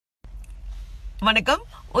வணக்கம்.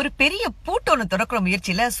 ஒரு பெரிய பூட்டு ஒண்ணு திறக்கிற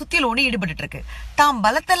முயற்சியில சுத்தில ஒண்ணு ஈடுபட்டு இருக்கு. தாம்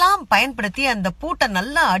பலத்தெல்லாம் பயன்படுத்தி அந்த பூட்டை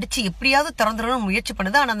நல்லா அடிச்சு எப்படியாவது திறந்துடணும்னு முயற்சி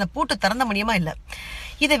பண்ணுது. ஆனா அந்த பூட்டு திறந்த முடியுமா இல்ல.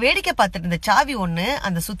 இதை வேடிக்கை பார்த்துட்டு இந்த சாவி ஒண்ணு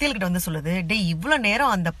அந்த சுத்தியல் கிட்ட வந்து சொல்லுது, டேய் இவ்வளவு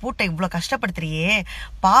நேரம் அந்த பூட்டை இவ்வளவு கஷ்டப்படுத்துறியே,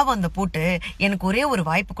 பாவம் அந்த பூட்டு, எனக்கு ஒரே ஒரு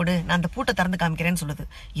வாய்ப்பு கொடு, நான் அந்த பூட்டை திறந்து காமிக்கிறேன்னு சொல்லுது.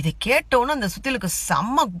 இதை கேட்டோன்னு அந்த சுத்தியலுக்கு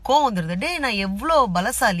செம்ம கோவம் வந்துருது. டேய் நான் எவ்வளவு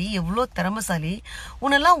பலசாலி, எவ்வளவு திறமசாலி,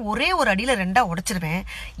 உன்னெல்லாம் ஒரே ஒரு அடியில ரெண்டா உடைச்சிருவேன்,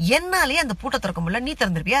 என்னாலேயே அந்த பூட்டை திறக்க முடியல, நீ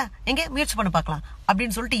திறந்துருப்பியா, எங்க முயற்சி பண்ண பார்க்கலாம்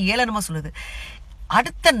அப்படின்னு சொல்லிட்டு ஏளனமா சொல்லுது.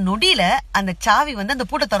 அடுத்த நொடியில அந்த சாவி வந்து அந்த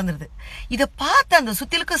பூட்டை திறந்துருது. இத பார்த்து அந்த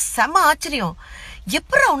சுத்திலுக்கு செம ஆச்சரியம்.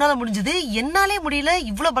 எப்படி உன்னால முடிஞ்சது, என்னாலே முடியல,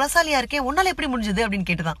 இவ்வளவு பலசாலியா இருக்கேன், உன்னால எப்படி முடிஞ்சது அப்படின்னு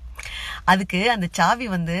கேட்டுதான். அதுக்கு அந்த சாவி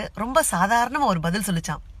வந்து ரொம்ப சாதாரணமா ஒரு பதில்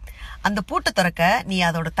சொல்லிச்சான். அந்த பூட்டை திறக்க நீ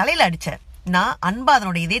அதோட தலையில அடிச்ச, நான் அன்பா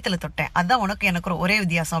அதனோட இதயத்துல தொட்டேன், அதான் உனக்கு எனக்கு ஒரே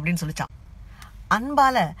வித்தியாசம் அப்படின்னு சொல்லிச்சான்.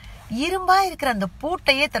 அன்பால இரும்பா இருக்கிற அந்த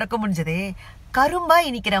பூட்டையே திறக்க முடிஞ்சதே, கரும்பா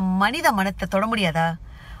இனிக்கிற மனித மனத்தை தொட முடியாதா?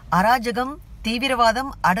 அராஜகம், தீவிரவாதம்,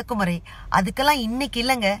 அடக்குமுறை, அதுக்கெல்லாம் இன்னைக்கு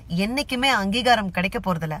இல்லைங்க, என்னைக்குமே அங்கீகாரம் கிடைக்க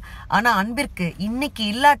போறதில்ல. ஆனா அன்பிற்கு இன்னைக்கு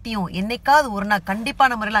இல்லாட்டியும் என்னைக்காவது ஒரு நாள்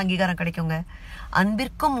கண்டிப்பான முறையில அங்கீகாரம் கிடைக்குங்க.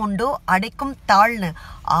 அன்பிற்கும் உண்டோ அடைக்கும் தாழ்னு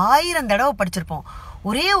 1000 தடவை படிச்சிருப்போம்.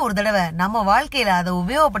 ஒரே ஒரு தடவை நம்ம வாழ்க்கையில அதை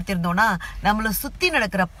உபயோகப்படுத்தியிருந்தோம்னா நம்மளை சுத்தி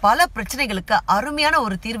நடக்கிற பல பிரச்சனைகளுக்கு அருமையான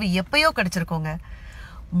ஒரு தீர்வு எப்பயோ கிடைச்சிருக்கோங்க.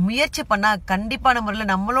 முயற்சி பண்ணா கண்டிப்பான முறையில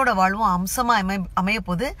நம்மளோட வாழ்வும் அம்சமா அமைய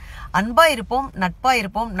போது. அன்பா இருப்போம், நட்பா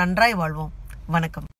இருப்போம், நன்றாய் வாழ்வோம். வணக்கம்.